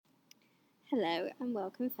Hello and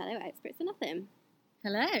welcome, fellow experts in nothing.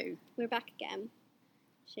 Hello. We're back again.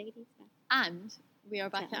 Shady's back. And we are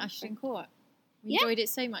back at Jennifer. Ashton Court. We Yeah. enjoyed it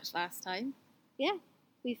so much last time. Yeah,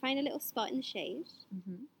 we find a little spot in the shade.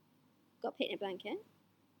 Mm-hmm. Got picnic blanket.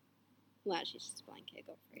 Well, actually, it's just a blanket.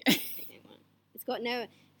 Got free picnic one. It's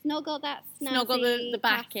not got that snazzy. It's not got the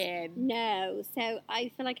back in. No, so I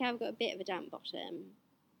feel like I've got a bit of a damp bottom.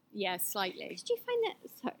 Yeah, slightly. Did you find that?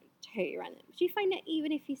 Sorry, totally random. Did you find that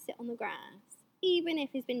even if you sit on the grass, even if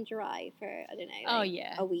it's been dry for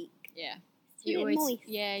a week, Yeah. it's a bit moist.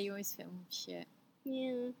 Yeah, you always feel shit.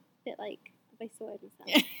 Yeah, a bit like if I soiled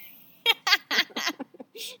myself.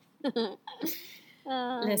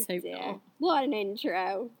 Oh, Let's hope dear. not. What an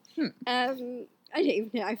intro. I don't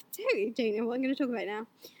even know. I totally don't know what I'm going to talk about now.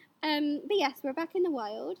 But yes, we're back in the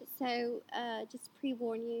wild. So just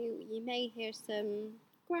pre-warn you, you may hear some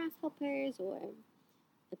grasshoppers or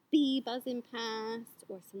a bee buzzing past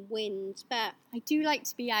or some wind. But I do like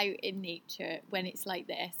to be out in nature when it's like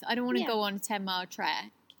this. I don't want to Yeah. go on a 10-mile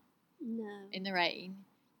trek no. in the rain,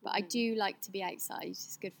 but I No. do like to be outside.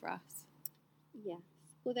 It's good for us. Yes.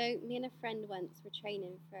 Although me and a friend once were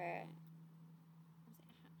training for,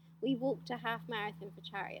 we walked a half marathon for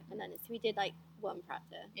charity and then so we did like one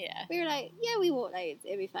practice. Yeah. We were like, yeah, we walked loads,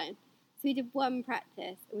 it'll be fine. So we did one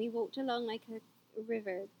practice and we walked along like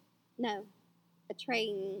a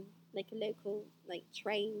train, like a local like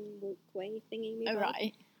train walkway thingy. Oh,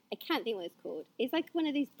 right. I can't think what it's called. It's like one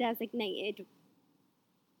of these designated,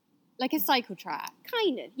 Like a cycle track.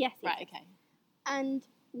 kind of, yes. Right, okay. And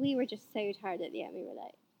we were just so tired at the end. We were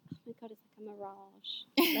like, oh my God, it's like a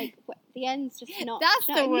mirage. Like, the end's just not. That's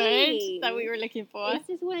you know the what I word mean? that we were looking for. It's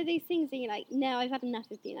just one of those things that you're like, no, I've had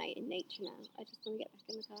enough of being out in nature now. I just want to get back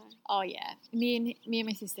in the car. Oh yeah, me and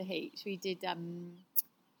my sister H, we did a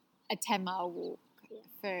 10-mile walk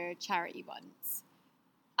for charity once,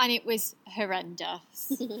 and it was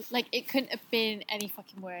horrendous. Like it couldn't have been any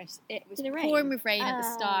fucking worse. It was Did it rain? pouring with rain at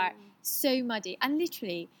the start, Oh. so muddy, and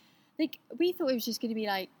literally, like we thought it was just going to be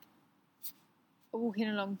like walking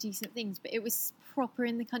along decent things, but it was proper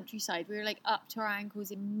in the countryside. We were like up to our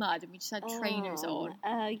ankles in mud, and we just had trainers on.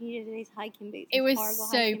 Oh, you needed these hiking boots. It these was horrible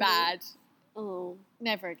so hiking bad. boots. Oh,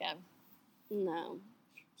 Never again. no.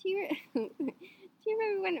 Do you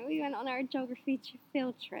remember when we went on our geography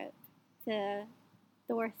field trip to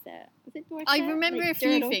Dorset? Was it Dorset? I remember Like, a few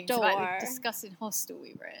Durdle things about Door. the disgusting hostel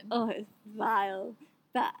we were in. Oh, it was vile.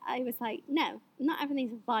 But I was like, no, I'm not having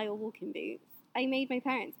these vile walking boots. I made my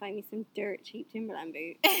parents buy me some dirt cheap Timberland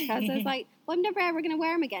boots. Because I was like, well, I'm never ever going to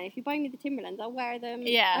wear them again. If you buy me the Timberlands, I'll wear them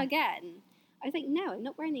again. I was like, no, I'm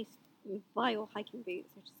not wearing these vile hiking boots.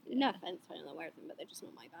 They're just, no offense, I don't wear them, but they're just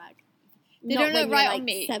not my bag. They Not don't when look you're, right like, on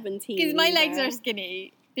me. 17. Because my legs either. are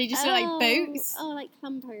skinny. They just look like boots. Oh, like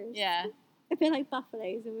clumpers. Yeah. A bit like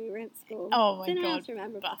buffaloes when we were at school. Oh my Does anyone God, else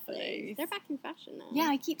remember buffaloes. They're back in fashion now. Yeah,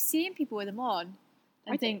 I keep seeing people with them on.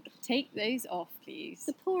 I I think, take those off, please.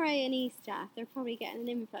 The poor A&E staff, they're probably getting an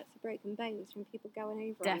influx of broken bones from people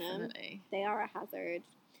going over on them. Definitely. They are a hazard.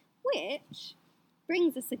 Which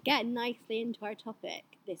brings us again nicely into our topic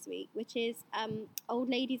this week, which is old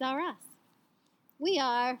ladies are us. We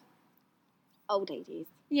are old ladies.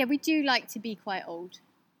 Yeah, we do like to be quite old.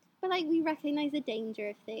 But like we recognise the danger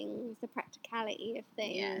of things, the practicality of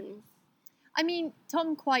things. Yeah. I mean,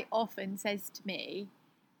 Tom quite often says to me,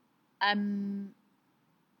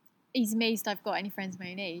 he's amazed I've got any friends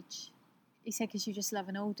my own age. He said, because you just love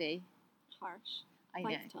an oldie. Harsh. I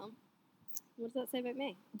Thanks, know. Tom. What does that say about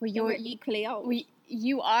me? Well, That we're equally old.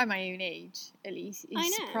 You are my own age, at least. I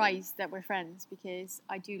He's know. surprised that we're friends because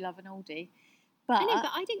I do love an oldie. But, I know,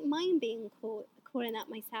 but I didn't mind being calling out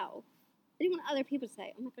myself. I didn't want other people to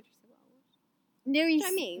say, oh my God, you're so old. no, he's,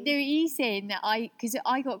 what I mean? no, he's saying that because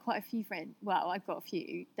I got quite a few friends, well, I've got a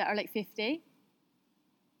few that are like 50.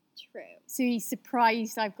 True. So he's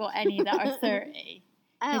surprised I've got any that are 30.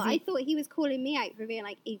 Oh, Is he- I thought he was calling me out for being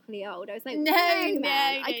like equally old. I was like, No, man, no,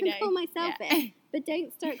 I can no. call myself Yeah. it, but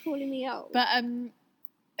don't start calling me old. But,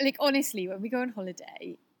 like, honestly, when we go on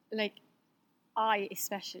holiday, like, I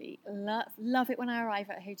especially love it when I arrive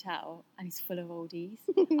at a hotel and it's full of oldies.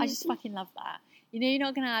 I just fucking love that. You know, you're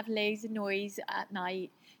not going to have loads of noise at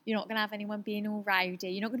night. You're not going to have anyone being all rowdy.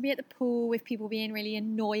 You're not going to be at the pool with people being really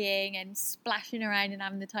annoying and splashing around and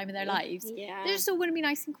having the time of their lives. Yeah. They're just all going to be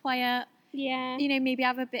nice and quiet. Yeah. You know, maybe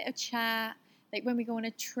have a bit of chat. Like when we go on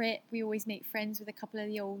a trip, we always make friends with a couple of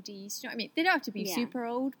the oldies. You know what I mean? They don't have to be Yeah. super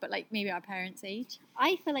old, but like maybe our parents' age.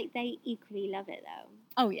 I feel like they equally love it though.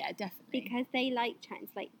 Oh yeah, definitely. Because they like chatting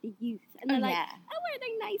to like the youth. And Oh, they're like, yeah. oh, we're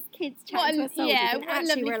they nice kids What chatting a- to us oldies. yeah, And what a actually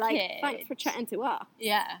lovely we're like, kids. thanks for chatting to us.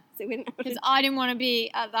 Yeah. So we didn't have Because to... I didn't want to be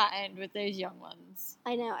at that end with those young ones. friends.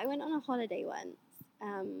 I know. I went on a holiday once.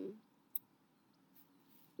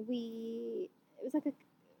 We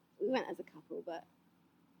went as a couple, but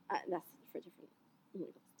that's for a different. Oh my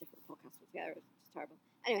god, it's a different podcast altogether. It's just terrible.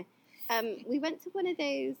 Anyway, we went to one of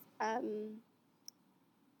those.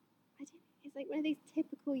 It's like one of those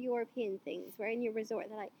typical European things where in your resort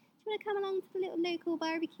they're like, "Do you want to come along to the little local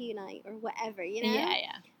barbecue night or whatever?" You know? Yeah,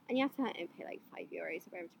 yeah. And you have to pay like €5 or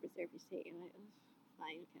whatever to reserve your seat. You're like, oh,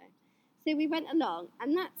 fine, okay. So we went along,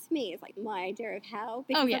 and that to me is like my idea of hell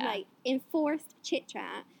because of like enforced chit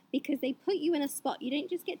chat. Because they put you in a spot, you don't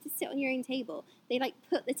just get to sit on your own table. They like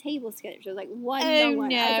put the tables together, which was like one long one.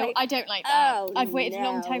 No, I don't like that. I've waited a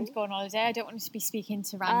long time to go on holiday. I don't want to be speaking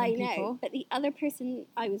to random people. But the other person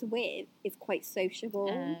I was with is quite sociable,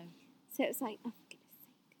 so it was like, oh, for goodness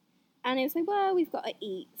sake. And it was like, well, we've got to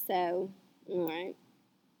eat, so all right.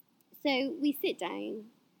 So we sit down.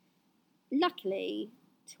 Luckily,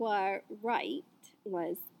 to our right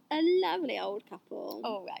was a lovely old couple.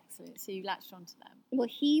 Oh, excellent. So you latched onto them. Well,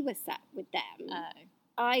 he was sat with them.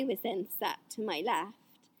 I was then sat to my left,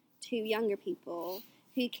 two younger people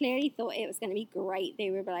who clearly thought it was going to be great. They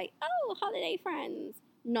were like, oh, holiday friends.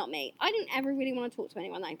 Not me. I didn't ever really want to talk to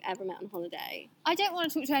anyone I've ever met on holiday. I don't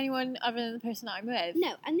want to talk to anyone other than the person that I'm with.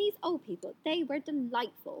 No, and these old people, they were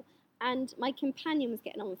delightful. And my companion was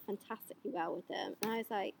getting on fantastically well with them. And I was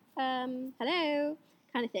like, hello,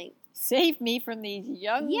 kind of thing. Save me from these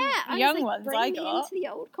young ones bring I me got. into the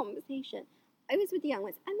old conversation. I was with the young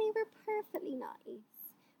ones, and they were perfectly nice.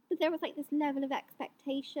 But there was like this level of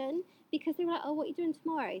expectation because they were like, "Oh, what are you doing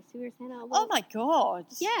tomorrow?" So we were saying, "Oh, well, oh my god."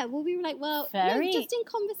 Yeah, well, we were like, "Well, no, just in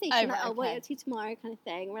conversation, like, what are you up to tomorrow?" kind of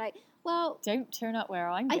thing. We're like, "Well, don't turn up where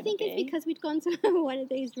I'm." I think it's because we'd gone to one of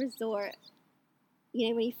those resort. You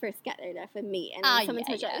know, when you first get there for meet, and then someone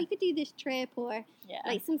tells you, "Oh, you could do this trip," or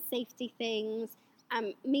like some safety things.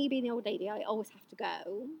 Me being the old lady, I always have to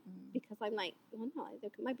go because I'm like, well, no, there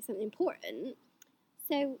might be something important.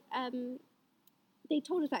 So they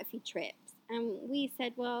told us about a few trips, and we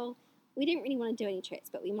said, well, we didn't really want to do any trips,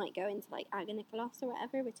 but we might go into like Agnicolas or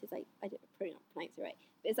whatever, which is like, I don't probably not pronounce it right,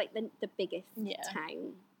 but it's like the biggest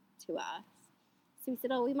town to us. So we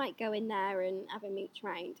said, oh, we might go in there and have a mooch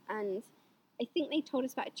round, and I think they told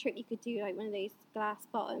us about a trip you could do, like one of those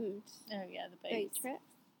glass-bottomed the boat trips.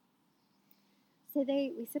 So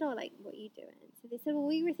we said, oh, like, what are you doing? So they said, well,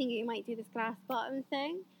 we were thinking you might do this glass bottom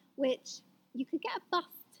thing, which you could get a bus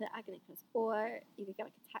to Agnicolas, or you could get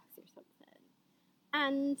like a taxi or something.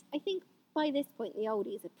 And I think by this point, the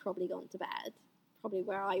oldies had probably gone to bed, probably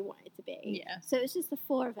where I wanted to be. Yeah. So it was just the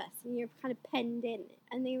four of us, and you're kind of penned in.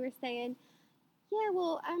 And they were saying, yeah,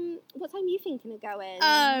 well, what time are you thinking of going?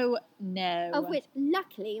 Oh, no. Of which,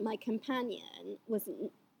 luckily, my companion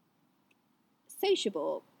wasn't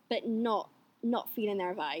sociable, but not feeling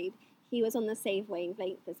their vibe. He was on the same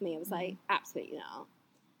wavelength as me. I was like, absolutely not.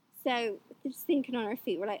 So just thinking on our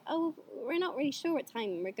feet, we're like, oh, we're not really sure what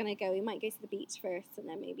time we're going to go. We might go to the beach first and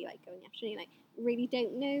then maybe like go in the afternoon. Like, really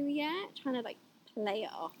don't know yet. Trying to like play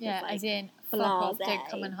it off. Yeah, like, as in, fuck off, don't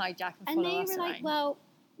come and hijack and follow us around. And they were like,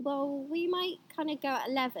 well, we might kind of go at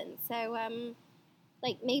 11. So,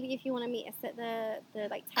 like maybe if you want to meet us at the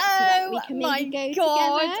like taxi, we can maybe go together.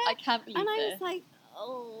 I can't believe this. And I was like,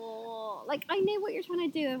 oh, like I know what you're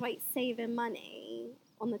trying to do of like saving money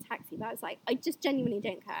on the taxi, but I was like, I just genuinely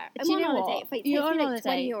don't care. I'm on holiday. If it takes me like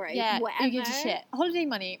 €20, whatever. Who gives a shit? Holiday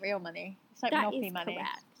money, real money. It's like that Monopoly is money.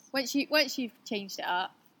 Correct. Once you've changed it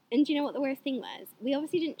up. And do you know what the worst thing was? We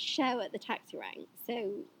obviously didn't show at the taxi rank, so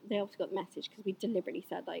they obviously got the message because we deliberately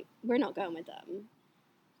said like, we're not going with them.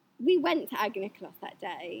 We went to Agnicolas that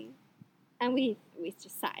day, and we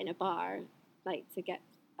just sat in a bar like to get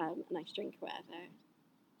a nice drink or whatever.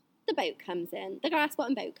 The boat comes in. The glass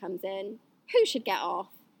bottom boat comes in. Who should get off?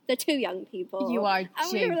 The two young people. You are joking.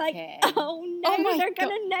 And we were like, oh no, they're going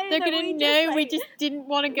to know. They're going to know we just didn't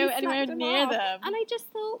want to go anywhere near them. And I just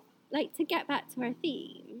thought, like, to get back to our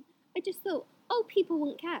theme, I just thought, oh, people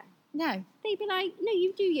wouldn't care. No. They'd be like, no,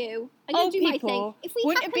 you do you. I don't do my thing. If we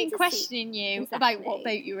wouldn't have been questioning you about what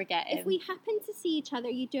boat you were getting. If we happen to see each other,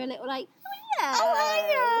 you do a little like, oh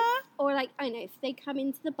yeah. Or like, I know, if they come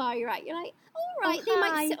into the bar you're at, you're like, all right, they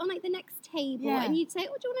might sit on like the next table and you'd say,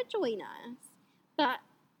 oh, do you want to join us? But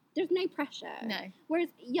there's no pressure. No. Whereas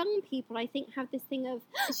young people, I think, have this thing of,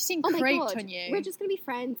 it's just encroach on you. We're just going to be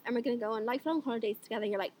friends and we're going to go on lifelong holidays together.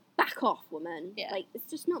 And you're like, back off, woman. Yeah. Like,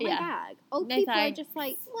 it's just not my bag. Old people are just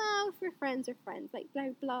like, well, if we're friends, we're friends. Like,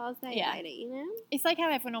 blah, about it, you know? It's like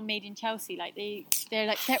how everyone on Made in Chelsea, like,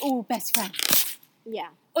 they're all best friends. Yeah.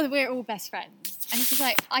 Or we're all best friends. And it's just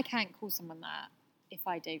like, I can't call someone that if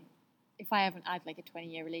I haven't had, like, a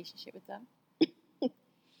 20-year relationship with them.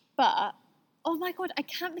 But Oh my god, I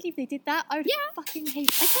can't believe they did that. I would fucking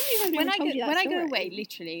hate that. I can't believe I've never told you that when I go story. away,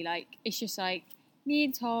 literally, like, it's just like me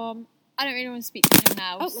and Tom. I don't really want to speak to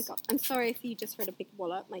anyone else. Oh my god, I'm sorry if you just heard a big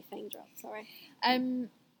wallop. My phone dropped. Sorry.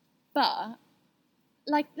 But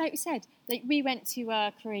like we said, like we went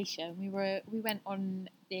to Croatia. We went on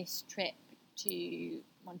this trip to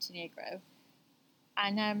Montenegro,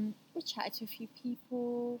 and we chatted to a few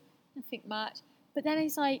people. Nothing much. But then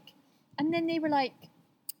it's like, and then they were like,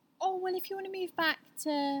 "Oh well, if you want to move back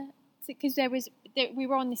to because we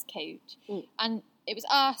were on this coach, and it was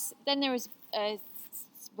us. Then there was a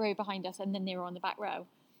row behind us, and then they were on the back row."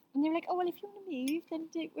 And they were like, "Oh, well, if you want to move, then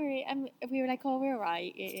don't worry." And we were like, "Oh, we're all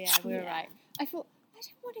right. Yeah, we're all right." I thought, I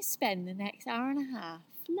don't want to spend the next hour and a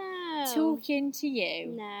half talking to you.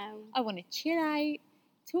 No. I want to chill out,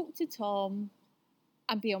 talk to Tom,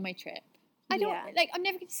 and be on my trip. I don't, I'm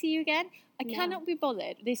never going to see you again. I cannot be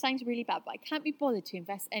bothered. This sounds really bad, but I can't be bothered to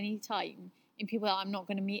invest any time in people that I'm not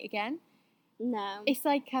going to meet again. No. It's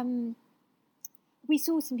like, we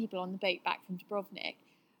saw some people on the boat back from Dubrovnik.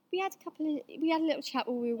 We had a little chat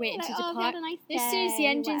while we were waiting to depart. We had a nice day, as soon as the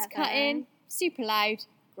engines cut in, super loud,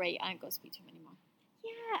 great, I ain't got to speak to him anymore.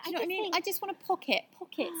 Yeah, do you know what I mean? I just want to pockets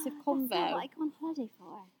of convo. That's not what I go on holiday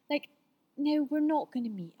for. Like, no, we're not going to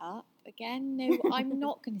meet up again. No, I'm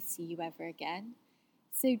not going to see you ever again.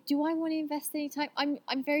 So do I want to invest any time?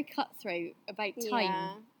 I'm very cutthroat about time.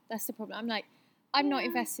 Yeah. That's the problem. I'm like, I'm not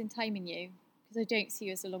investing time in you because I don't see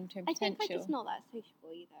you as a long-term potential. I think I'm just not that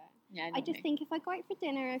sociable either. Yeah, I just think if I go out for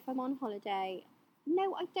dinner, if I'm on holiday,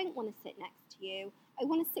 no, I don't want to sit next to you. I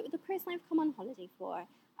want to sit with the person I've come on holiday for,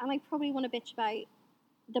 and I probably want to bitch about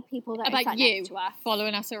the people that are sat next to us.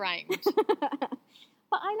 Following us around.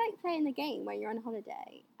 But I like playing the game where you're on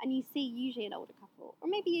holiday and you see usually an older couple or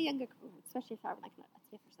maybe a younger couple, especially if they're like a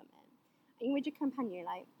tiff or something. And you're with your companion, you're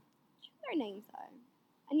like, what are their names are?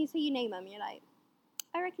 And you name them, you're like,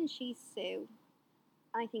 I reckon she's Sue,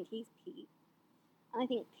 and I think he's Pete. And I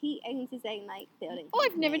think Pete owns his own, like, building company. Oh,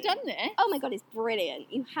 I've never done this. Oh, my God, it's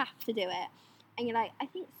brilliant. You have to do it. And you're like, I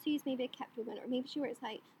think Sue's maybe a kept woman, or maybe she works,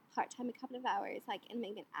 like, part-time a couple of hours, like, in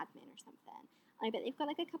maybe an admin or something. And I bet they've got,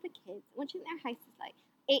 like, a couple of kids. And once you're in their house, it's like,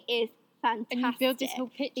 it is fantastic. And you build this whole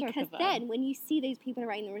picture because of them. then, when you see those people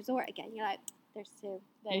around the resort again, you're like, there's Sue.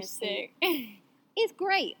 There's Sue. It's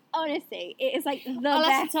great, honestly. It is, like, the I'll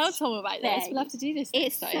best have to tell Tom about this. We'll have to do this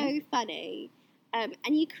next time. It's so funny. And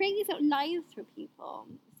you create these little lives for people.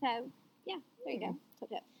 So, yeah, there you go.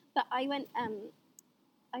 Top it. But I went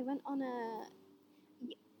on a,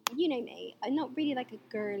 you know me, I'm not really like a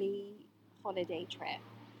girly holiday trip.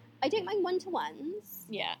 I don't mind one-to-ones.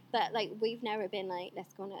 Yeah. But, like, we've never been like,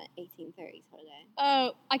 let's go on an 1830s holiday.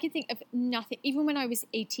 Oh, I could think of nothing. Even when I was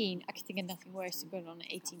 18, I could think of nothing worse than going on an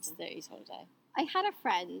 1830s holiday. I had a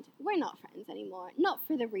friend. We're not friends anymore. Not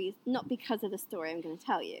because of the story I'm going to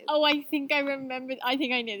tell you. Oh, I think I remember. I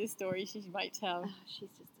think I know the story she might tell. Oh, she's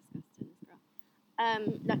just disgusting, this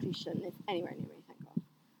girl. Luckily she shouldn't live anywhere near me, thank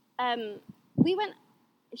God. We went,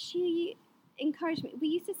 she encouraged me. We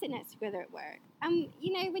used to sit next together at work.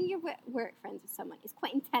 You know, when you're work friends with someone, it's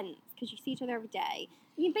quite intense because you see each other every day.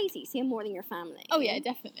 You basically see them more than your family. Oh, yeah,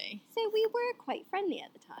 definitely. So we were quite friendly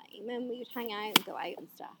at the time, and we would hang out and go out and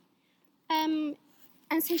stuff. And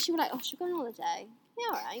so she was like, oh, should we go on holiday?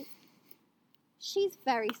 Yeah, all right. She's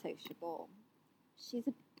very sociable.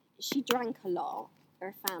 She drank a lot.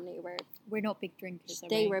 Her family we're not big drinkers,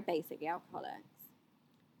 they were basically alcoholics.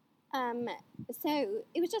 So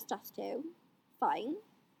it was just us two. Fine.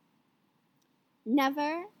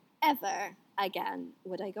 Never, ever again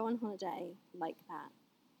would I go on holiday like that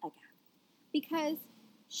again. Because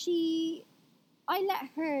I let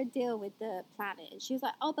her deal with the planning. She was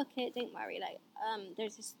like, I'll book it, don't worry. Like,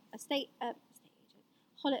 there's a state agent,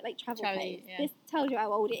 holiday, like travel place. Yeah. This tells you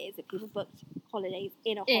how old it is if people booked holidays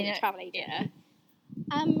in a travel agent. Yeah.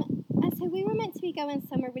 And so we were meant to be going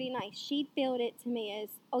somewhere really nice. She'd billed it to me as,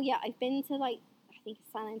 oh yeah, I've been to like, I think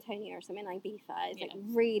it's San Antonio or something, like Ibiza. It's like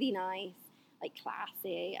really nice, like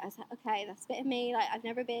classy. I was like, okay, that's a bit of me. Like, I've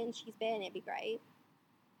never been, she's been, it'd be great.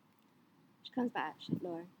 She comes back, she's like,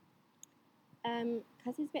 Laura,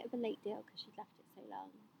 because it's a bit of a late deal because she'd left it so long.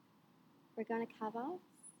 We're going to Kavos.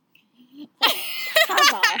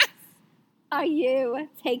 Kavos? Are you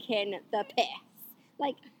taking the piss?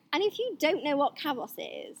 Like, and if you don't know what Kavos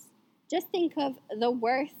is, just think of the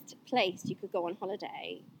worst place you could go on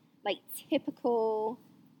holiday. Like, typical,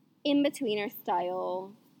 in-betweener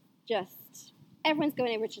style, just, everyone's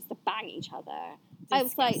going over just to bang each other. Disgusting. I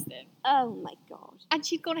was like, oh my God. And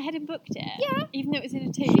she'd gone ahead and booked it? Yeah. Even though it was in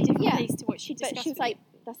a totally different place to what she discussed. But she was like,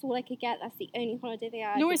 that's all I could get. That's the only holiday they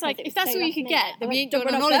had. Laura's like, if that's all you could get, then we ain't going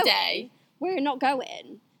on holiday. We're not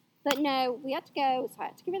going. But no, we had to go, so I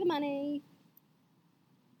had to give her the money.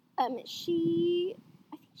 I think she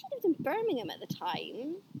lived in Birmingham at the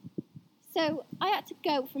time. So I had to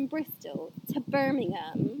go from Bristol to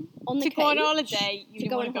Birmingham on the to coach. go on holiday, you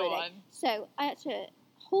didn't want to go on. So I had to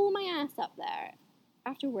haul my ass up there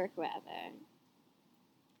after work or whatever.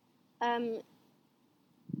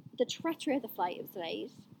 The treachery of the flight, it was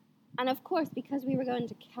delayed. And of course, because we were going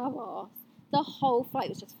to Kavos, the whole flight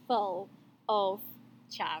was just full of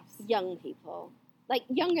Chavs. young people. Like,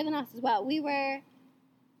 younger than us as well. We were...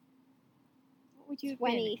 What would you have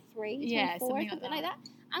 23, been? Yeah, 24, something like that.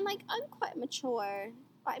 And, like, I'm quite mature.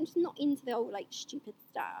 But I'm just not into the old, like, stupid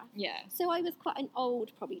stuff. Yeah. So I was quite an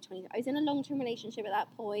old, probably 20. I was in a long-term relationship at that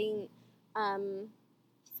point.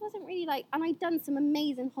 Just wasn't really, like... And I'd done some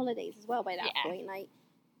amazing holidays as well by that point. Like,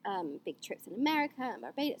 big trips in America and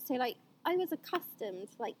Barbados. So, like, I was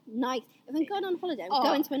accustomed to, like, nice... If I'm going on holiday, I'm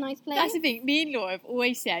going to a nice place. That's the thing. Me and Laura have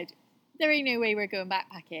always said, there ain't no way we're going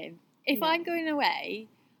backpacking. If I'm going away,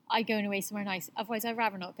 I'm going away somewhere nice. Otherwise, I'd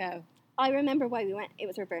rather not go. I remember why we went. It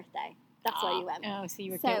was her birthday. That's why we went. Oh, so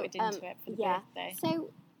you were goated into it for the birthday.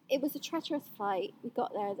 So it was a treacherous flight. We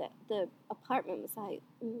got there. The apartment was like...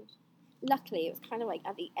 Luckily, it was kind of like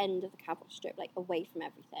at the end of the capital strip, like away from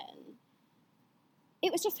everything.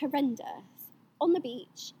 It was just horrendous. On the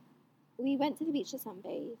beach... We went to the beach to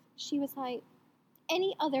sunbathe. She was like,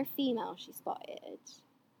 any other female she spotted,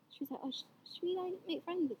 she was like, oh, should we like make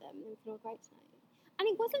friends with them and we can all go out tonight? And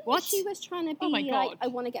it wasn't that she was trying to be like, I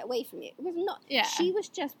want to get away from you. It was not. Yeah. She was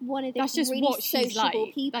just one of those really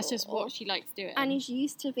sociable people. That's just what she likes doing. And is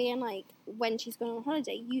used to being like, when she's going on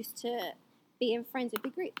holiday, used to being friends with the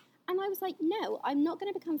group. And I was like, no, I'm not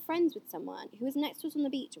going to become friends with someone who is next to us on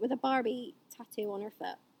the beach with a Barbie tattoo on her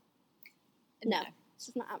foot. No. It's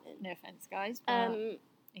just not happening. No offense, guys. But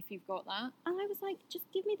if you've got that. And I was like, just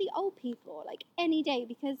give me the old people, like, any day,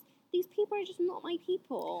 because these people are just not my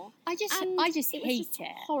people. I just hate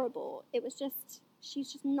it. Horrible. It was just,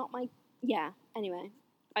 she's just not my, anyway.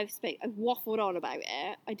 I've waffled on about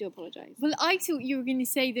it. I do apologise. Well, I thought you were going to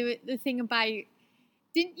say the thing about,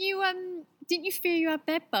 didn't you fear you had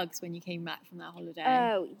bed bugs when you came back from that holiday?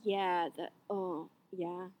 Oh, yeah.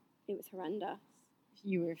 It was horrendous.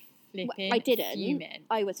 You were flipping. I didn't. Fuming.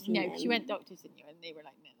 I was fuming. No, she went doctors, didn't you? And they were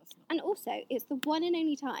like, no, that's not. And also, it's the one and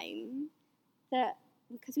only time that,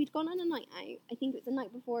 because we'd gone on a night out, I think it was the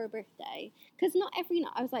night before her birthday, because not every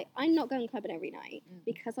night, I was like, I'm not going clubbing every night,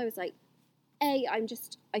 because I was like, I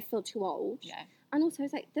feel too old. Yeah. And also, I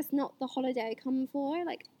was like, that's not the holiday I come for.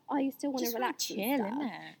 Like, I still want to relax chill, and stuff.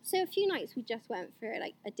 innit? So a few nights we just went for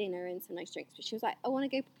like a dinner and some nice drinks. But she was like, I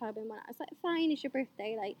want to go clubbing. I was like, fine, it's your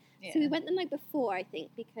birthday. Like, so we went the night before, I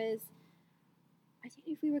think, because I don't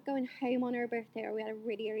know if we were going home on her birthday or we had a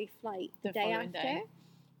really early flight the day after. Day.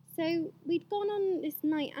 So we'd gone on this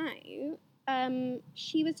night out.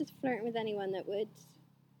 She was just flirting with anyone that would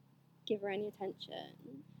give her any attention.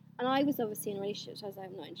 And I was obviously in a relationship, so I was like,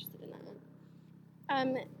 I'm not interested in that.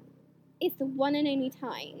 It's the one and only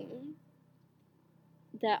time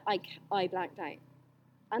that I blanked out.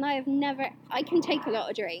 And I can take a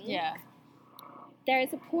lot of drinks. Yeah. There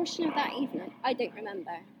is a portion of that evening I don't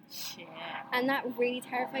remember. Shit. And that really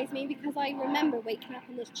terrifies me because I remember waking up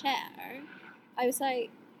in this chair. I was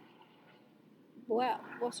like, well,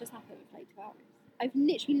 what's just happened for like 2 hours? I've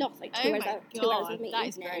literally lost like 2 hours of me. That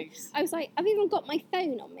is gross. I was like, I've even got my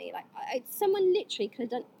phone on me. Like, someone literally could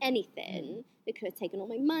have done anything. They could have taken all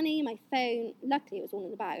my money, my phone. Luckily, it was all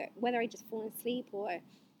in the bag. Whether I just fallen asleep or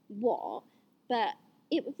what, but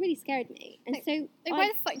it really scared me. And so, why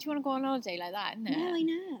the fuck do you want to go on holiday like that? Isn't it? No, I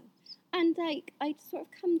know. And like, I sort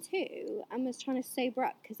of come to and was trying to sober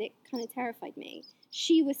up because it kind of terrified me.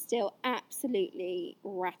 She was still absolutely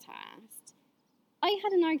rat-assed. I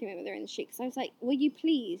had an argument with her in the street because I was like, will you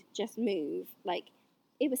please just move? Like,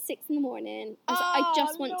 it was 6 a.m. I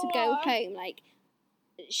just want to go home. Like,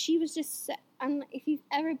 she was just so, and if you've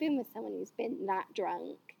ever been with someone who's been that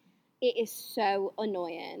drunk, it is so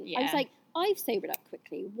annoying. Yeah. I was like, I've sobered up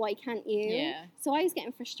quickly. Why can't you? Yeah. So I was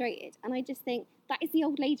getting frustrated. And I just think that is the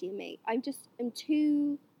old lady in me. I'm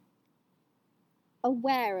too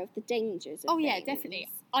aware of the dangers of things. Yeah, definitely.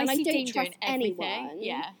 I see danger in everything. Anyone.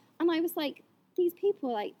 Yeah. And I was like, these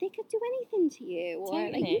people, like, they could do anything to you. Or,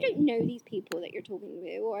 like, you don't know these people that you're talking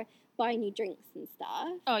to or buying you drinks and stuff.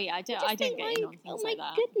 Oh, yeah, I don't get in on things like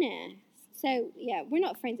that. Oh, my goodness. So, yeah, we're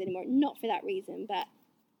not friends anymore. Not for that reason, but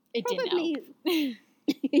it probably didn't help.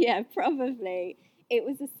 Yeah, probably. It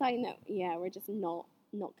was a sign that, we're just not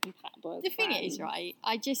compatible. The thing is, right,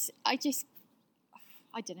 I don't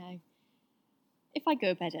know. If I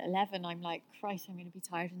go to bed at 11, I'm like, Christ, I'm going to be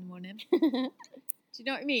tired in the morning. Do you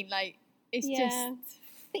know what I mean? Like, it's just,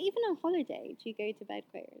 But even on holiday, do you go to bed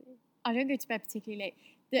quite early? I don't go to bed particularly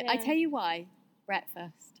late. I tell you why.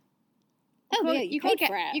 Breakfast. You got to paid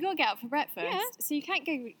for it. You got to get up for breakfast. Yeah. So you can't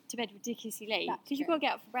go to bed ridiculously late That's because you've true. got to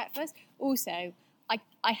get up for breakfast. Also,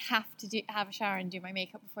 I have to have a shower and do my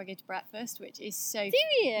makeup before I go to breakfast, which is so... Do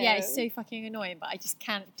you? Yeah, it's so fucking annoying, but I just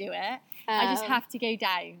can't do it. I just have to go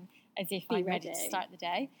down as if I'm ready to ready. start the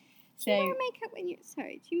day. Do you wear makeup when you...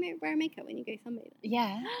 Sorry, do you wear makeup when you go sunbathing?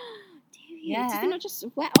 Yeah. Do you? Yeah. Does it not just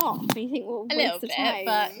wet off and you think, well, A waste little of bit, time?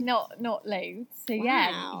 but not loads. So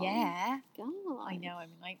Wow. yeah. God. I know, I'm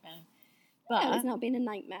a nightmare. But But it's not been a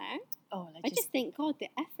nightmare. I I just think, God, the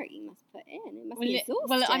effort you must put in. It must be well, exhausting.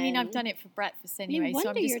 well, I mean, I've done it for breakfast anyway, No so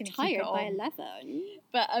wonder I'm just you're going to keep tired it by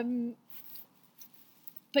on. 11.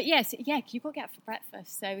 But yes, yeah, you've got to get up for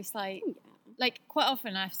breakfast. So it's like, Oh, yeah. like quite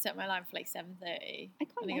often I have to set my alarm for like 7:30. I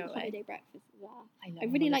quite when like go away. holiday breakfast as well. love I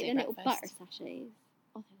really like holiday the little butter breakfast. sachets.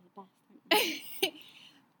 Oh, they're the best, aren't they?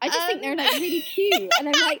 I just think they're like really cute, and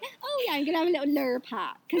I'm like, oh yeah, I'm gonna have a little lure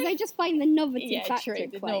pack because I just find the novelty Yeah, factor true,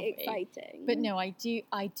 the quite novelty. exciting. But no, I do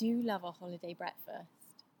love a holiday breakfast.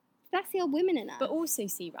 That's the old women in us. But also,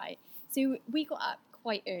 see, right, so we got up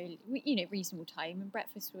quite early, reasonable time, and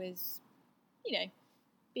breakfast was,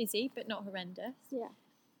 busy, but not horrendous. Yeah.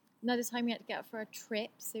 Another time we had to get up for a trip,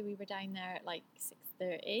 so we were down there at like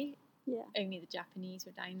 6:30. Yeah. Only the Japanese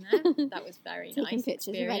were down there. That was very Taking nice pictures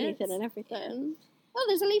experience. of anything and everything. Oh,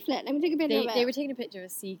 there's a leaflet. Let me take a picture of it. They were taking a picture of a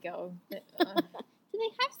seagull. But, Do they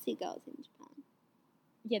have seagulls in Japan?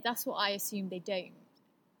 yeah, that's what I assumed they don't.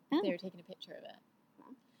 Oh. They were taking a picture of it. Wow.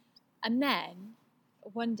 And then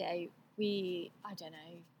one day we'd had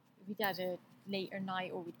a later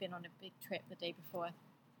night or we'd been on a big trip the day before.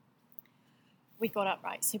 We got up,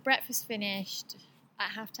 right, so breakfast finished at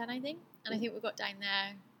 10:30, I think. And I think we got down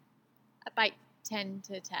there about 10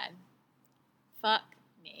 to 10. Fuck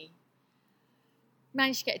me.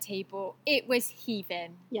 Managed to get a table. It was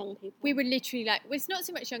heaving. Young people. We were literally like, well, it's not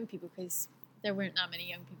so much young people because there weren't that many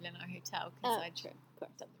young people in our hotel because I'd true. done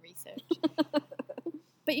the research.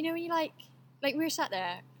 But when you like we were sat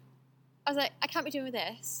there, I was like, I can't be doing with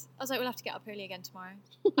this. I was like, we'll have to get up early again tomorrow.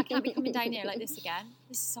 I can't be coming down here like this again.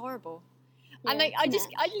 This is horrible. Yeah, And like, I it's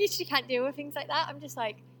literally can't deal with things like that. I'm just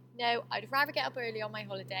like, no, I'd rather get up early on my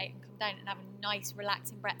holiday and come down and have a nice,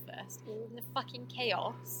 relaxing breakfast than the fucking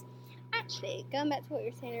chaos. Actually, going back to what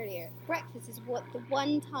you were saying earlier, breakfast is the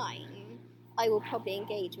one time I will probably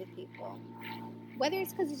engage with people. Whether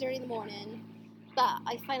it's because it's early in the morning, but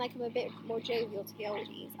I find like I'm a bit more jovial to the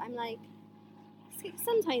oldies. I'm like,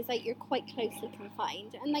 sometimes like you're quite closely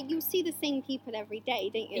confined, and like you'll see the same people every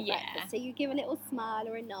day, don't you? At Yeah. breakfast? So you give a little smile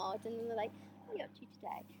or a nod, and then they're like, "What are you up to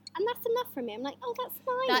today?" And that's enough for me. I'm like, "Oh, that's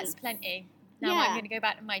fine. That's plenty. Now Yeah. I'm going to go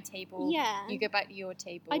back to my table. Yeah. You go back to your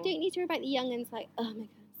table. I don't need to worry about the youngins like, oh my god,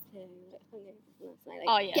 so like, hungover from last night. Like,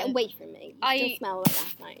 Oh, yeah. get away from me. You still smell like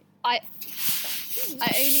last night. I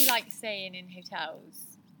only like staying in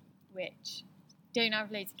hotels which don't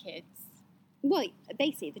have loads of kids, Well,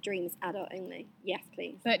 basically, the dream is adult only. Yes,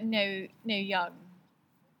 please. but no young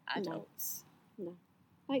adults. No.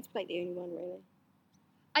 I like to be like the only one, really.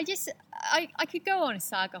 I could go on a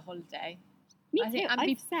saga holiday. Me I think too. I'd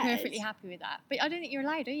be I've said, perfectly happy with that. But I don't think you're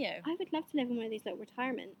allowed, are you? I would love to live in one of these like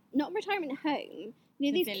not retirement home.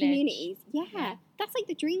 You know, The these village. communities. Yeah, Yeah. that's like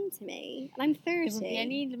the dream to me. And I'm 30. There won't be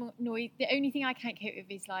any noise. The only thing I can't cope with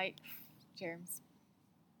is like germs.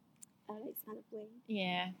 I like smell of weed.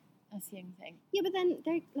 Yeah, that's the only thing. Yeah, but then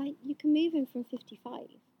they're like you can move in from 55.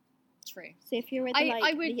 True. So if you're with the, like,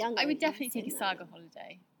 I the young would ones, definitely take a then, saga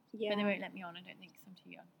holiday, Yeah. but they won't let me on. I don't think 'cause I'm too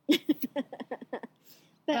young.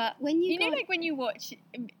 but when you know, go, like when you watch,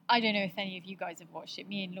 I don't know if any of you guys have watched it.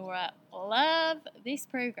 Me and Laura love this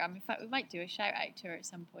program. In fact, we might do a shout out to her at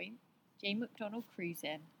some point. Jane McDonald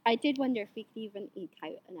Cruising. I did wonder if we could even eke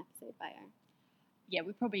out an episode by her. Yeah,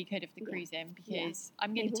 we probably could have the Yeah. cruising because Yeah.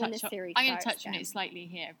 I'm going Maybe to when touch the on. series I'm going to starts touch on then. it slightly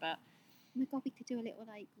here, but Oh my god, we could do a little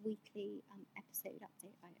like weekly episode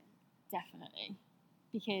update by her. definitely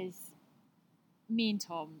because me and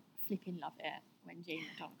Tom flipping love it when Jane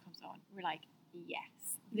McDonald comes on. We're like,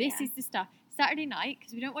 yes, this Yeah. is the stuff. Saturday night,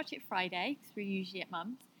 because we don't watch it Friday because we're usually at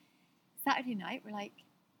Mum's. Saturday night, we're like,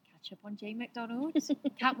 catch up on Jane McDonald.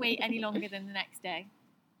 Can't wait any longer than the next day.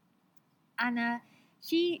 And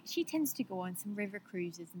she tends to go on some river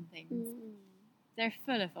cruises and things. They're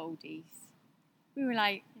full of oldies. We were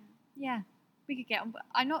like, yeah, we could get on.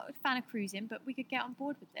 I'm not a fan of cruising, but we could get on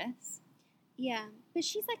board with this. Yeah, but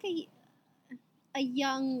she's like a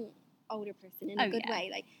young older person in a Oh, good yeah. way.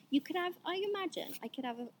 Like you could have, I imagine, I could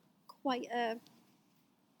have quite a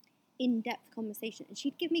in-depth conversation, and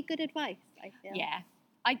she'd give me good advice. I feel. Yeah,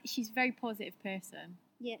 she's a very positive person.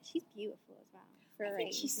 Yeah, she's beautiful as well. furry. I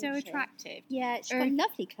think she's so isn't she? attractive. Yeah, she's got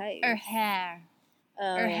lovely clothes. Her hair.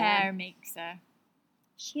 Oh, Her yeah. hair makes her.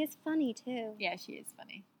 She is funny too. Yeah, she is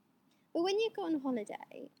funny. But when you go on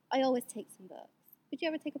holiday, I always take some books. Would you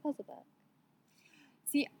ever take a puzzle book?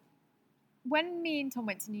 See, when me and Tom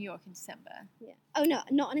went to New York in December. Yeah. Oh no,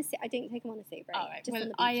 not on a. I don't take them on a sea break. All right. Just Well, on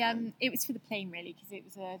the beach one. it was for the plane really because it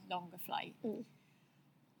was a longer flight. Mm.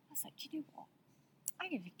 I was like, do you know what? I'm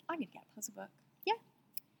gonna get a puzzle book. Yeah.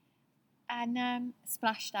 And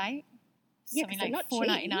splashed out Yeah, something 'cause they're like not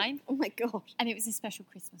 $4.99, cheap. Oh my gosh. and it was a special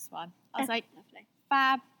Christmas one. I was like, Lovely.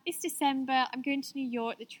 fab. It's December. I'm going to New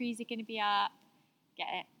York. The trees are going to be up. Get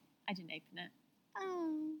it? I didn't open it.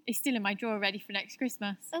 Oh. It's still in my drawer, ready for next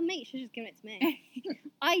Christmas. Oh, mate, you should just give it to me.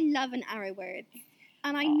 I love an arrow word.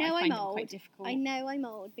 And I Oh, know I I'm find them old. quite difficult. I know I'm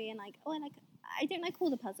old, being like, I don't like all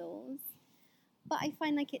the puzzles, but I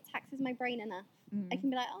find like it taxes my brain enough. I can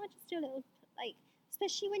be like, oh, just do a little, like,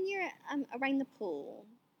 especially when you're around the pool.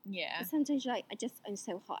 Yeah. Sometimes you're like, I'm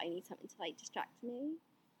so hot, I need something to like distract me.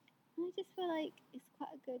 And I just feel like it's quite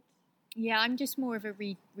a good. Yeah, I'm just more of a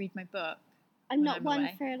read my book. I'm when not I'm one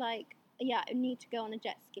away. for like, yeah, I need to go on a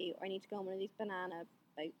jet ski or I need to go on one of these banana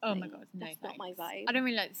boats. Oh my god, no, That's not my thanks. vibe. I don't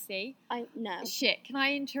really like the sea. No. Shit, can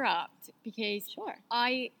I interrupt? Because Sure.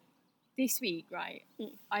 this week, right,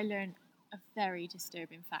 Mm. I learned a very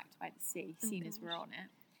disturbing fact about the sea, Oh, seeing as we're gosh. on it.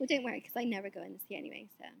 Well, don't worry, because I never go in the sea anyway,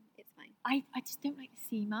 so it's fine. I just don't like the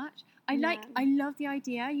sea much. I No. love the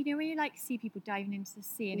idea. You know when you like see people diving into the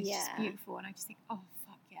sea and it's just Yeah. beautiful, and I just think, oh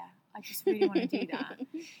fuck yeah, I just really want to do that.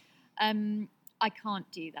 I can't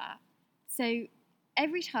do that. So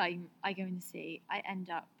every time I go in the sea, I end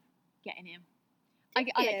up getting in. I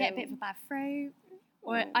like, get a bit of a bad throat,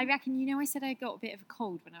 or Oh. I reckon, you know, I said I got a bit of a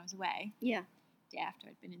cold when I was away, Yeah. day after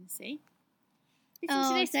I'd been in the sea. Listen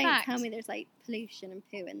Oh, to this don't fact. tell me there's like pollution and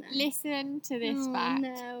poo in there. Listen to this Oh, fact.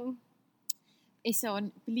 no. It's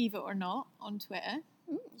on Believe It or Not on Twitter.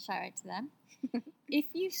 Shout out to them. If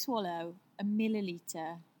you swallow a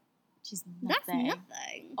milliliter, which is That's nothing,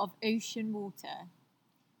 nothing. of ocean water,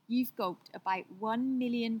 you've gulped about 1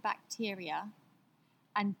 million bacteria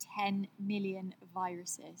and 10 million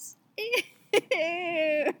viruses.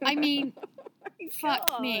 I mean,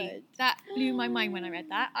 fuck me. That blew my mind when I read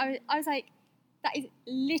that. I was like, that is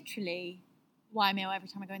literally why I'm ill every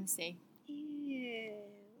time I go in the sea. Ew.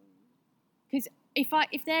 Because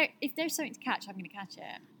if there's something to catch, I'm going to catch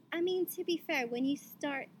it. I mean, to be fair, when you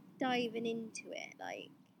start diving into it, like,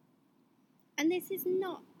 and this is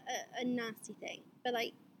not a nasty thing, but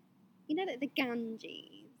like, you know, like the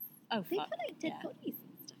Ganges, Oh, they fuck. put like dead yeah. bodies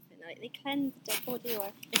and stuff in there. Like, they cleanse the dead body, or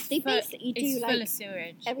It's they full- basically do it's full like of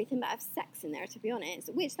sewage. everything but have sex in there, to be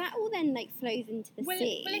honest, which that all then like flows into the Well,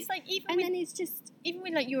 sea. it's like and then it's just, even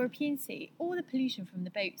with like European sea, all the pollution from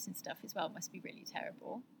the boats and stuff as well must be really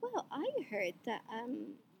terrible. well, I heard that,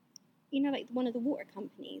 you know, like one of the water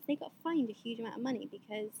companies, they got fined a huge amount of money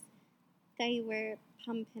because they were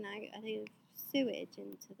pumping out a load of sewage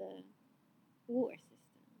into the water system,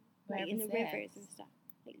 Where like in was the rivers this? and stuff,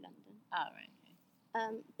 like London. Oh, right.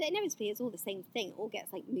 Okay. But inevitably, it's all the same thing. It all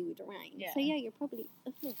gets like moved around. Yeah. So yeah, you're probably,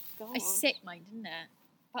 oh god. It's sick mind, isn't it?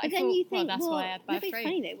 But I then thought, you think, well, that's well, why I had bad it'd be throat.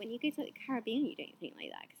 funny though, when you go to the Caribbean, you don't think like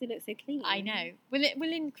that because it looks so clean. I know. Well,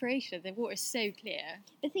 in Croatia, the water's so clear.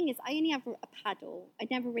 The thing is, I only have a paddle. I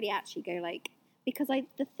never really actually go like, because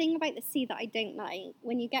the thing about the sea that I don't like,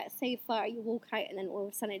 when you get so far, you walk out and then all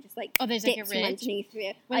of a sudden it just like Oh, there's like a dips from ridge. underneath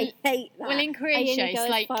you. Well, I hate that. Well, in I Croatia, only go it's as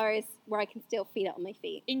like far as where I can still feel it on my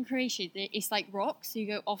feet. in Croatia, it's like rocks. So you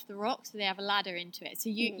go off the rocks, so they have a ladder into it. So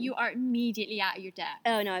you Mm. you are immediately out of your depth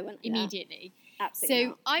Oh no, I wouldn't. immediately. Absolutely. So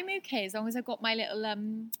not. I'm okay as long as I've got my little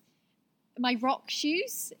my rock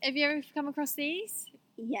shoes. Have you ever come across these?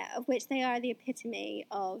 Yeah, of which they are the epitome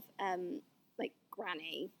of like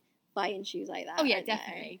granny buying shoes like that. Oh yeah, aren't they?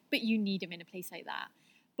 definitely. But you need them in a place like that.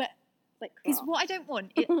 But Like because Crocs. what I don't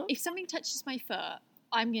want, if something touches my foot,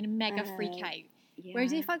 I'm going to mega freak Oh, out. Yeah.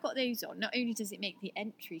 Whereas if I got those on, not only does it make the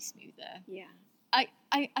entry smoother, yeah.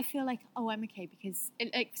 I feel like, oh, I'm okay because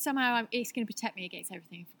somehow it's going to protect me against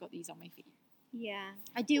everything if I've got these on my feet. Yeah.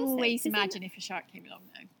 I do Also, always does it imagine if a shark came along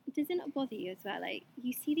though. Does it not bother you as well? Like,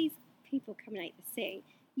 you see these people coming out the sea.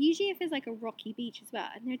 Usually, if it's like a rocky beach as well,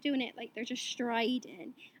 and they're doing it like they're just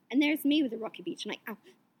striding. And there's me with a rocky beach, and like,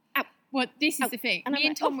 ow. Well, this is Oh, the thing. and I'm Me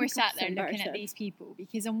and like, Tom oh were my sat gosh, there so looking at embarrassed. these people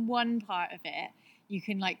because on one part of it, you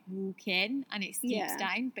can like walk in and it steeps Yeah.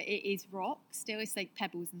 down, but it is rock still. It's like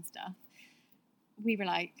pebbles and stuff. We were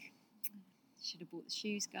like, should have bought the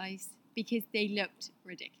shoes, guys, because they looked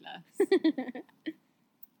ridiculous.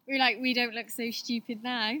 We were like, we don't look so stupid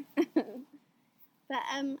now. But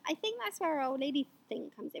I think that's where our old lady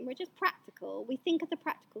thing comes in. We're just practical. We think of the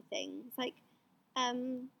practical things. Like,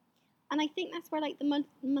 And I think that's where like the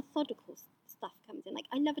methodical stuff comes in. Like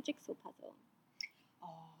I love a jigsaw puzzle Oh,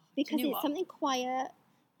 because do you know it's what? something quiet.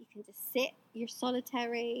 You can just sit. You're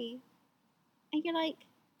solitary, and you're like,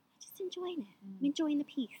 just enjoying it. I'm enjoying the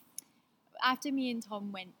piece. After me and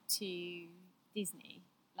Tom went to Disney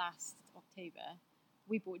last October,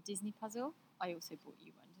 we bought a Disney puzzle. I also bought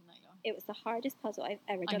you one, didn't I, Laura? It was the hardest puzzle I've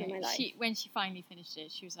ever I done in know. my life. When she finally finished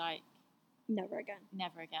it, she was like, Never again.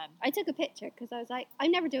 never again. I took a picture because I was like,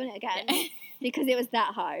 I'm never doing it again Yeah. because it was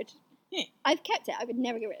that hard. I've kept it. I would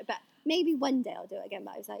never get rid of it. But maybe one day I'll do it again.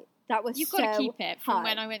 But I was like, that was You've so got to keep it from hard.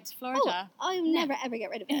 when I went to Oh, Florida. I'll never ever get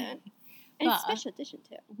rid of it. And it's But- a special edition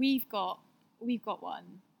too. We've got one,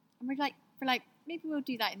 and we're like maybe we'll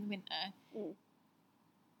do that in the winter. Mm.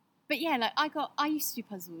 But yeah, like I used to do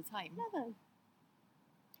puzzles all the time. Love them.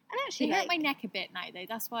 And They actually, hurt like, my neck a bit now though.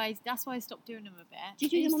 That's why I stopped doing them a bit. do you I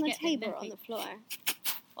do them used on to the get a bit table or on nippy. the floor?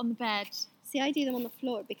 On the bed. See, I do them on the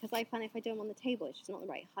floor because I find if I do them on the table, it's just not the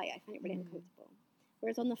right height. I find it really uncomfortable.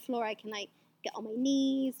 Whereas on the floor, I can like get on my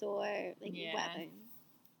knees or like Yeah. whatever.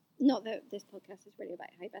 Not that this podcast is really about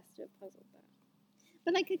how best to do a puzzle,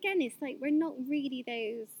 but like again, it's like we're not really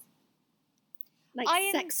those like I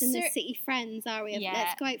am Sex in the City friends, are we? Of, Yeah.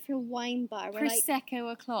 let's go out for a wine bar. We're like,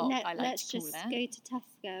 Prosecco o'clock. I like let's to call just it. go to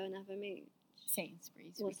Tesco and have a mooch.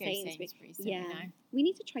 Sainsbury's. Or We go Sainsbury's. Don't Yeah, we now? we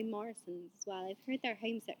need to try Morrison's as well. I've heard their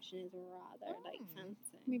home section is rather like fancy.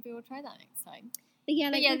 Maybe we'll try that next time. But yeah,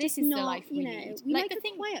 like, yeah, we're this just is the not, life we you know, lead. we Like, like the a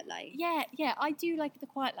thing- quiet life. Yeah, I do like the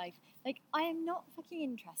quiet life. Like, I am not fucking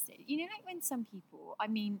interested. You know, like when some people, I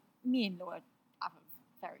mean, me and Laura have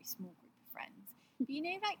a very small group of friends. But you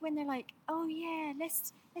know, like when they're like, oh yeah,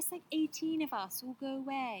 let's like 18 of us all go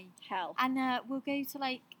away. Hell. And we'll go to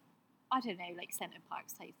like, I don't know, like Centre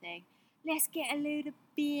Parks type thing. Let's get a load of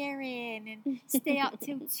beer in and stay up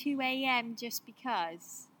till 2 a.m. just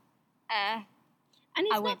because. And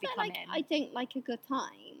it's I not won't be that like coming. I don't like a good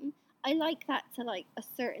time. I like that to like a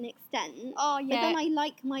certain extent. Oh But yeah, then I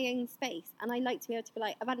like my own space, and I like to be able to be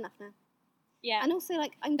like, I've had enough now. yeah. And also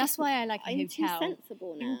like That's why I like a I'm too hotel.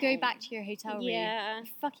 sensible now. You can go back to your hotel room. Yeah. I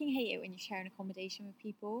fucking hate it when you share an accommodation with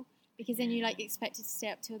people because then you're like expected to stay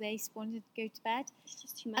up till they want to go to bed. It's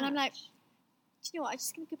just too much. And I'm like, do you know what? I'm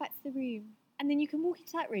just going to go back to the room. And then you can walk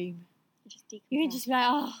into that room. just decompress. You can just be like,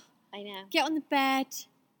 oh, I know. get on the bed.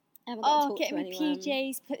 I haven't got to Oh, talk get to in my anyone.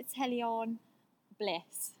 PJs, put the telly on.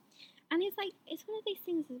 Bliss. And it's like it's one of these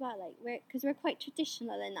things as well, like because we're quite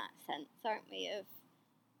traditional in that sense, aren't we? Of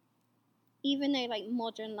even though like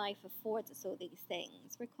modern life affords us all these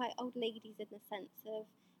things, we're quite old ladies in the sense of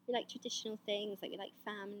we like traditional things, like we like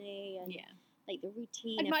family and Yeah. like the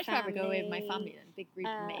routine. I'd of much rather go with my family. family than a big group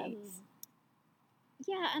of mates.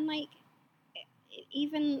 Yeah, and like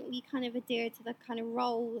even we kind of adhere to the kind of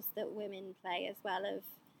roles that women play as well of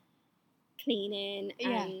cleaning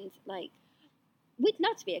Yeah. and like we'd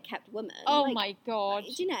love to be a kept woman. Oh like, my God.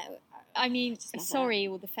 do you know? I mean, just love sorry,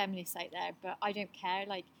 all the feminists out there, but I don't care.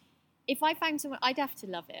 Like, if I found someone, I'd have to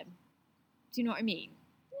love him. Do you know what I mean?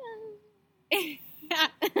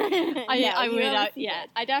 I would, yeah,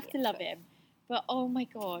 I'd have to love him. But oh my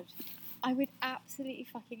God, I would absolutely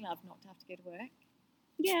fucking love not to have to go to work.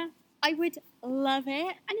 Yeah, I would love it.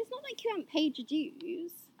 and it's not like you haven't paid your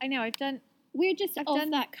dues. I know, I've done, We're just I've of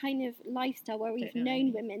done- that kind of lifestyle where we've Don't know known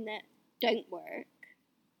any. women that don't work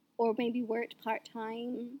or maybe worked part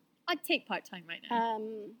time. I'd take part-time right now.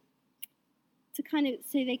 To kind of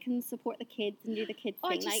so they can support the kids and do the kids I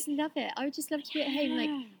thing. just Like, love it. I would just love to be at home, like,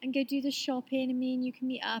 Yeah. and go do the shopping, and me and you can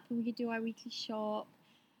meet up, and we could do our weekly shop.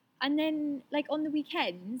 And then, like, on the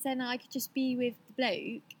weekends, then I could just be with the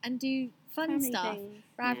bloke and do fun family stuff things,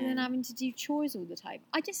 rather than yeah. having to do chores all the time.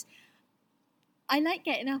 I like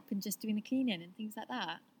getting up and just doing the cleaning and things like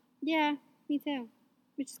that. Yeah, me too.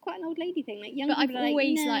 Which is quite an old lady thing. Like young But I've people are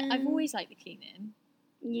always like, I've no. always liked the cleaning.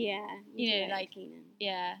 Yeah, You know, do like- cleaning.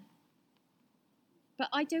 Yeah. But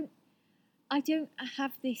I don't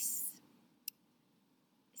have this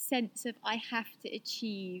sense of I have to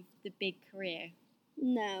achieve the big career.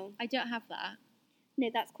 No, I don't have that. no,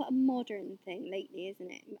 that's quite a modern thing lately,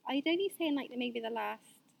 isn't it? I'd only say in like maybe the last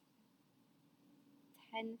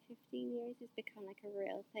 10, 15 years it's become like a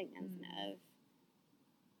real thing, hasn't it?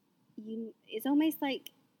 Of you, it's almost like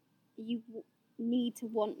you need to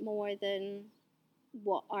want more than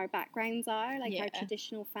what our backgrounds are, like our Yeah.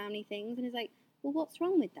 traditional family things, and it's like, well, what's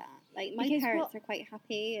wrong with that? Like my Because parents are quite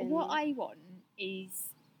happy, and What I want is,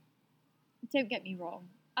 don't get me wrong,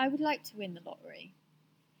 I would like to win the lottery,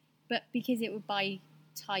 but because it would buy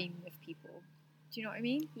time with people. Do you know what I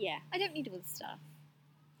mean? yeah, I don't need all the stuff.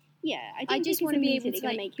 yeah. I just want to be able to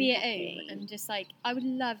like like be at home and just like I would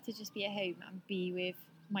love to just be at home and be with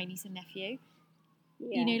my niece and nephew.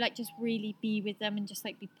 You know, like just really be with them and just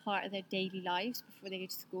like be part of their daily lives before they go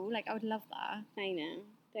to school. Like I would love that. I know.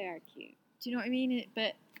 They are cute. Do you know what I mean?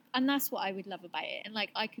 And that's what I would love about it. And like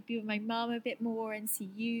I could be with my mum a bit more and see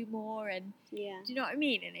you more. And Yeah. do you know what I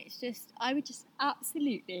mean? And it's just, I would just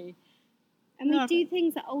absolutely. And we do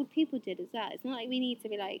things that old people did as well. It's not like we need to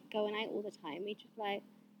be like going out all the time. We just like,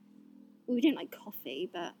 well, we didn't like coffee,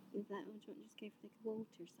 but we'd like, oh, do you want to just go for like a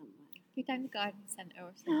water somewhere? Go down the garden centre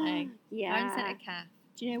or something. Yeah. Garden centre cafe.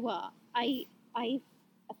 Do you know what? I've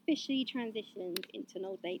officially transitioned into an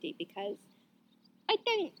old lady because I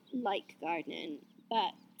don't like gardening,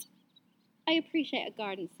 but I appreciate a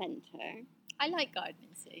garden centre. I like gardening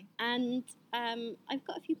too. And I've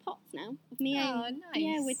got a few pots now of me own. Oh, nice.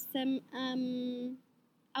 Yeah, with some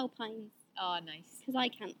alpines. Oh, nice.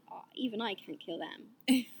 Because even I can't kill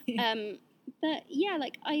them. But yeah,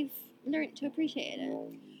 like I've learnt to appreciate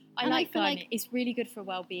it. I like gardening. It's really good for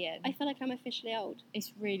well-being. I feel like I'm officially old.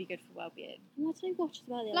 It's really good for well-being. And what did I watch as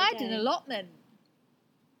well the I other day? did an allotment.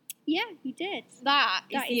 Yeah, you did. That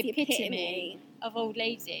is the epitome epitome of old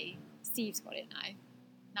lady. Steve's got it now.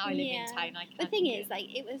 Now I live in town. I can't. The thing is,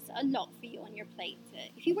 like, it was a lot for you on your plate.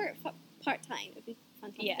 If you work part-time, it would be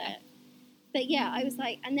fantastic. Yeah. But yeah, I was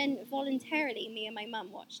like, and then voluntarily, me and my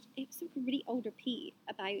mum watched. It was a really old repeat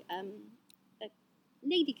about a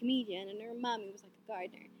lady comedian and her mum who was like a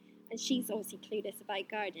gardener, and she's obviously clueless about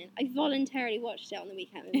gardening. I voluntarily watched it on the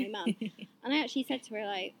weekend with my mum, and I actually said to her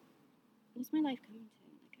like, "What's my life coming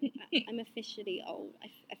to? Like, I'm officially old. I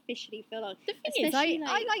officially feel old." The thing is,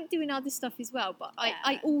 I like doing other stuff as well, but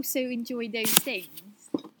I also enjoy those things.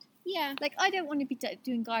 Yeah. Like, I don't want to be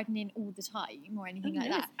doing gardening all the time or anything like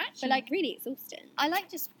that. Actually, but like really exhausting. I like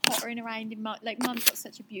just pottering around in like Mum's got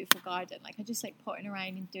such a beautiful garden. Like I just like pottering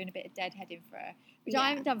around and doing a bit of deadheading for her, which I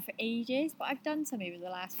haven't done for ages, but I've done some over the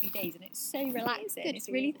last few days, and it's so relaxing. It's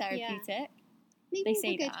really therapeutic. Yeah. Maybe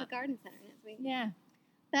we'll go to a garden centre next week. Yeah.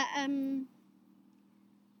 But I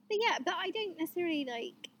don't necessarily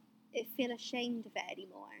like feel ashamed of it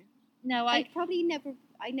anymore. No, I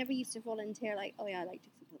never used to volunteer like, oh yeah, I like to.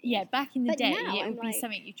 Yeah, back in the day, it would be like,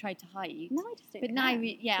 something you tried to hide. No, I just don't. But care.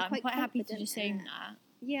 now, I'm quite happy to just own that.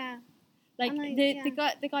 Yeah. Like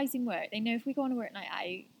the guys in work, they know if we go on a work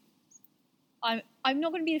night out, I'm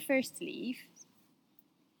not going to be the first to leave.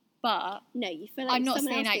 But no, you feel like I'm not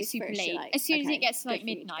staying out super late. Like, as soon as it gets to like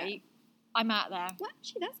midnight, I'm out there. Well,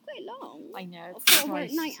 actually, that's quite long. I know. For a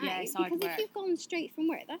work night out, it's hard because work. if you've gone straight from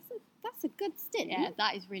work, that's a good stint. Yeah,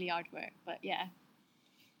 that is really hard work. But yeah.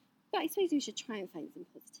 But I suppose we should try and find some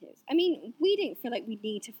positives. I mean, we don't feel like we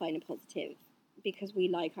need to find a positive because we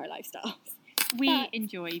like our lifestyles. We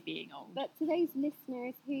enjoy being old. But to those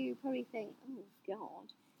listeners who probably think, oh,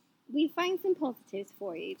 God, we found some positives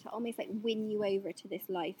for you to almost like win you over to this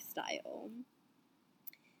lifestyle.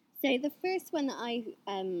 So the first one that I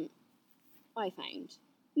found,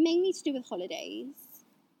 mainly to do with holidays,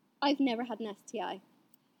 I've never had an STI.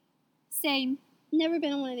 Same. Never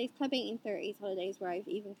been on one of these Club 1830s holidays where I've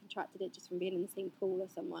even contracted it just from being in the same pool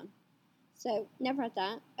as someone. So, never had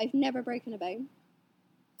that. I've never broken a bone.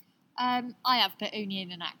 I have, but only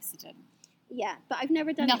in an accident. Yeah, but I've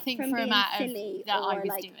never done nothing it from for being a matter silly that or I was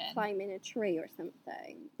like doing. climbing a tree or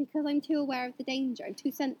something because I'm too aware of the danger. I'm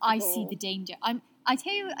too sensible. I see the danger. I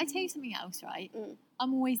tell you something else, right?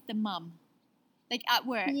 I'm always the mum. Like at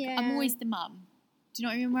work, I'm always the mum. Do you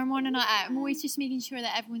know what I mean? When I'm on a night out, I'm always just making sure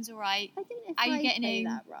that everyone's all right. I don't know if I play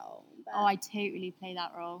that role. But I totally play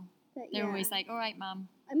that role. They're always like, all right, mum.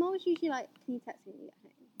 I'm always usually like, can you text me when you get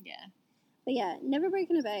home? Yeah. But yeah, never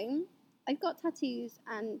broken a bone. I've got tattoos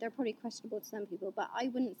and they're probably questionable to some people, but I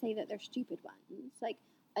wouldn't say that they're stupid ones. Like,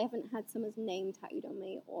 I haven't had someone's name tattooed on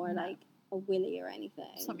me or like a willy or anything.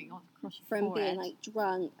 Something on across your from forehead. Being like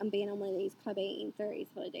drunk and being on one of these Club 1830s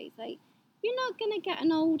holidays. Like, you're not going to get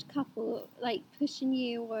an old couple, like, pushing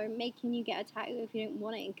you or making you get a tattoo if you don't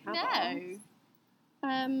want it in Cabo.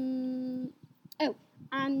 No. Oh,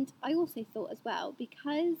 and I also thought as well,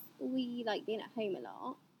 because we like being at home a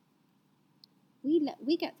lot,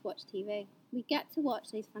 we get to watch TV. We get to watch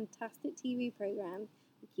these fantastic TV programs.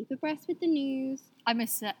 We keep abreast with the news.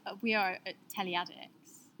 We are telly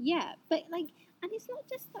addicts. Yeah, but like... And it's not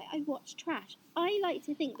just like I watch trash. I like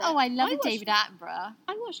to think that... Oh, I love David Attenborough.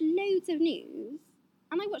 I watch loads of news,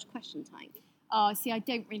 and I watch Question Time. Oh, see, I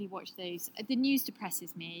don't really watch those. The news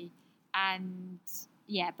depresses me, and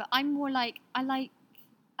yeah, but I'm more like I like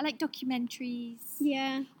documentaries.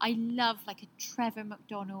 Yeah. I love like a Trevor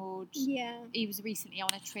McDonald. Yeah. He was recently on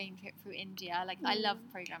a train trip through India. Like I love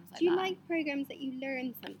programs like that. Do you like programs that you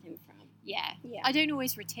learn something from? Yeah. I don't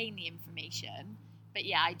always retain the information, but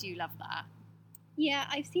yeah, I do love that. Yeah,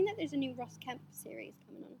 I've seen that there's a new Ross Kemp series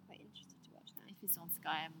coming on. I'm quite interested to watch that. If it's on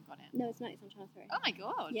Sky. I haven't got it. No, it's not. It's on Channel 3. Oh my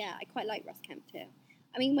god. Yeah, I quite like Ross Kemp too.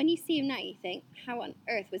 I mean, when you see him now, you think, how on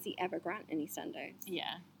earth was he ever Grant in EastEnders?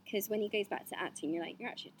 Yeah. Because when he goes back to acting, you're like, you're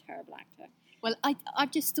actually a terrible actor. Well,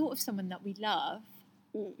 I've just thought of someone that we love,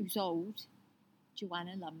 Mm. who's old,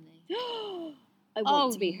 Joanna Lumley. I want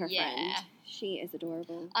Oh, to be her yeah. friend. She is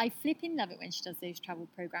adorable. I flipping love it when she does those travel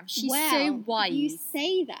programs. She's Well, so wise. You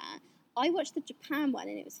say that. I watched the Japan one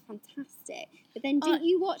and it was fantastic. But then didn't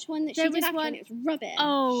you watch one that she there did was after one- and it was rubbish?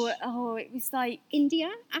 Oh, it was like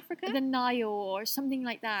India? Africa? the Nile or something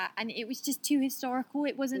like that, and it was just too historical.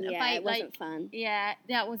 It wasn't yeah, about it wasn't like fun. yeah,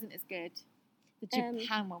 that wasn't as good. The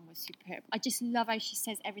Japan one was superb. I just love how she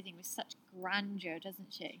says everything with such grandeur,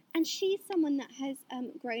 doesn't she? And she's someone that has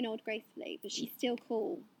grown old gracefully, but she's still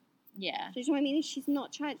cool. Yeah. So do you know what I mean? She's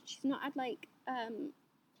not tried. She's not had like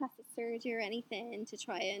plastic surgery or anything to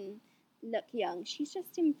try and look young. She's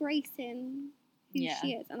just embracing who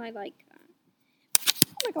she is, and I like that.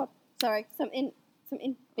 Oh my god! Sorry, something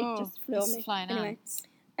big just flew on me. Flying Anyway,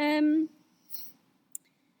 out.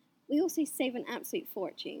 we also save an absolute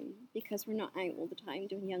fortune because we're not out all the time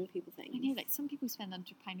doing young people things. I know, like some people spend £100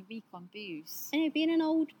 a week on booze. I know, being an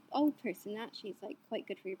old person actually is like quite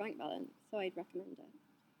good for your bank balance, so I'd recommend it.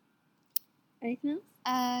 Anything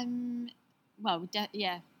else? Well,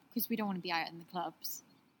 because we don't want to be out in the clubs.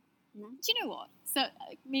 No. Do you know what? So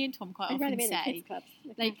me and Tom quite I'd rather often be in the say, kids' clubs.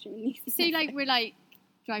 like, say like we're like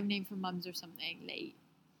driving home from mum's or something late,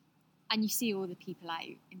 and you see all the people out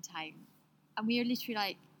in town, and we are literally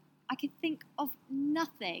like, I could think of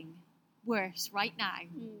nothing worse right now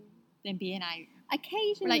than being out.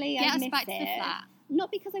 Occasionally, Get I us miss back to it. the flat. Not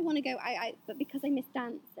because I want to go out, but because I miss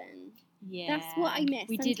dancing. Yeah, That's what I miss.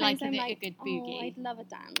 We did like Sometimes I'm a good boogie. Oh, I'd love a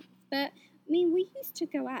dance. But I mean, we used to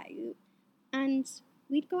go out, and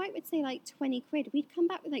we'd go out with say like 20 quid. We'd come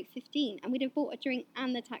back with like 15, and we'd have bought a drink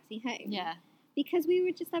and the taxi home. Yeah. Because we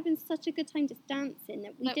were just having such a good time just dancing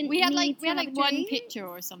that we didn't. We had need like to one drink. picture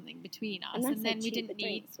or something between us, And that's and then how we cheap didn't the need.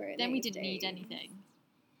 drinks were in Then we those didn't need days. anything.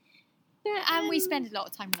 But, And we spend a lot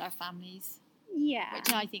of time with our families, yeah,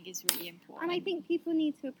 which I think is really important. and I think people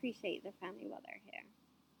need to appreciate their family while they're here.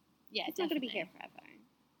 yeah, It's not going to be definitely. here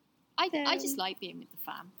forever. I just like being with the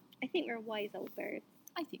fam. I think we're wise old birds.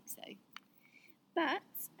 I think so. But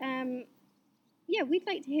yeah, we'd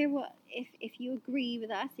like to hear what if you agree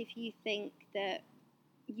with us, if you think that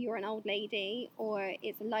you're an old lady, or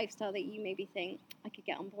it's a lifestyle that you maybe think I could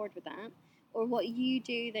get on board with that, or what you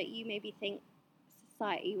do that you maybe think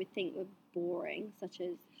society would think were boring, such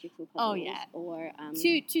as jigsaw puzzles, Oh, yeah. or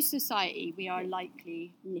To society, we are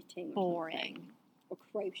likely knitting, or boring. something. Or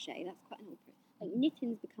crochet. That's quite an old. Like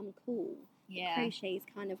knitting's become cool. Yeah. Crochet is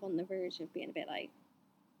kind of on the verge of being a bit like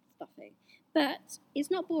stuffy. But it's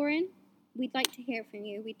not boring. We'd like to hear from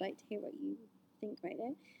you. We'd like to hear what you think about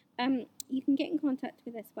it. You can get in contact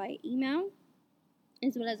with us by email,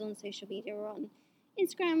 as well as on social media. We're on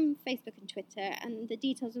Instagram, Facebook, and Twitter, and the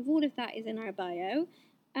details of all of that is in our bio.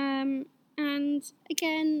 And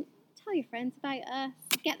again, tell your friends about us.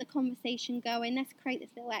 Get the conversation going. Let's create this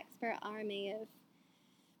little expert army of,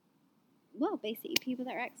 well, basically people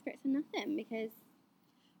that are experts in nothing, because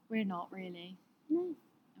We're not really, no.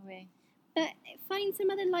 are we? But find some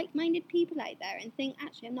other like-minded people out there and think,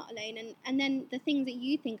 actually, I'm not alone. And then the things that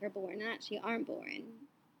you think are boring and actually aren't boring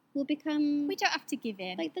will become We don't have to give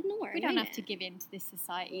in. like the norm. We don't won't have to it? give in to this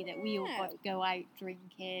society that we all No. got to go out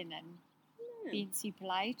drinking and No. being super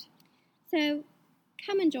loud. So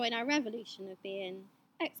come and join our revolution of being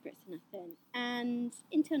experts in nothing. And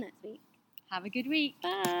until next week. Have a good week.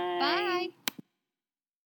 Bye. Bye.